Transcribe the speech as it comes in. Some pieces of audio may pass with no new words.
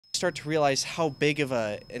start to realize how big of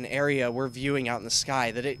an area we're viewing out in the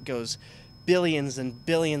sky, that it goes billions and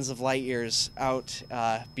billions of light years out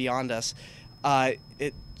beyond us.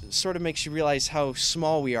 It sort of makes you realize how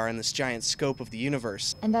small we are in this giant scope of the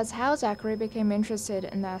universe. And that's how Zachary became interested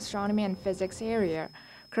in the astronomy and physics area.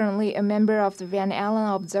 Currently a member of the Van Allen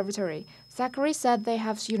Observatory, Zachary said they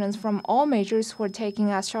have students from all majors who are taking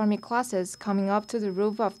astronomy classes coming up to the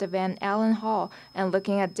roof of the Van Allen Hall and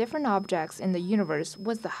looking at different objects in the universe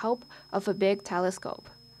with the help of a big telescope.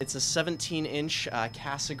 It's a 17-inch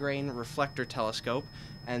Cassegrain reflector telescope,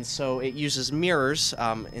 and so it uses mirrors,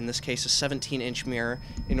 in this case a 17-inch mirror,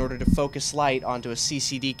 in order to focus light onto a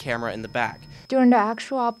CCD camera in the back. During the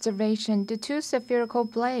actual observation, the two spherical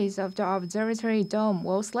blades of the observatory dome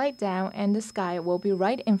will slide down and the sky will be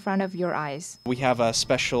right in front of your eyes. We have a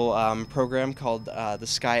special program called the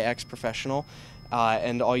SkyX Professional.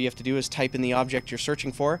 And all you have to do is type in the object you're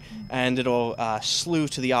searching for, and it'll slew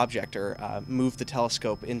to the object or move the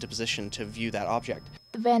telescope into position to view that object.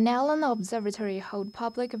 The Van Allen Observatory hold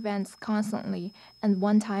public events constantly, and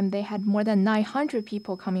one time they had more than 900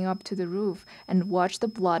 people coming up to the roof and watch the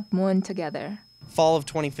blood moon together. Fall of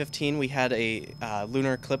 2015, we had a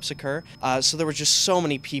lunar eclipse occur, so there were just so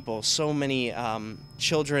many people, so many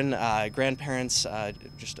children, grandparents,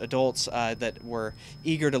 just adults that were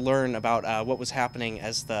eager to learn about what was happening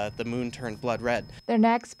as the moon turned blood red. Their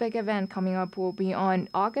next big event coming up will be on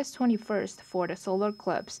August 21st for the solar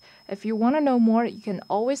eclipse. If you want to know more, you can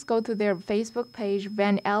always go to their Facebook page,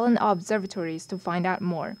 Van Allen Observatories, to find out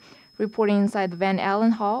more. Reporting inside the Van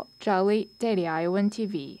Allen Hall, Jolly, Daily Iowan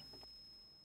TV.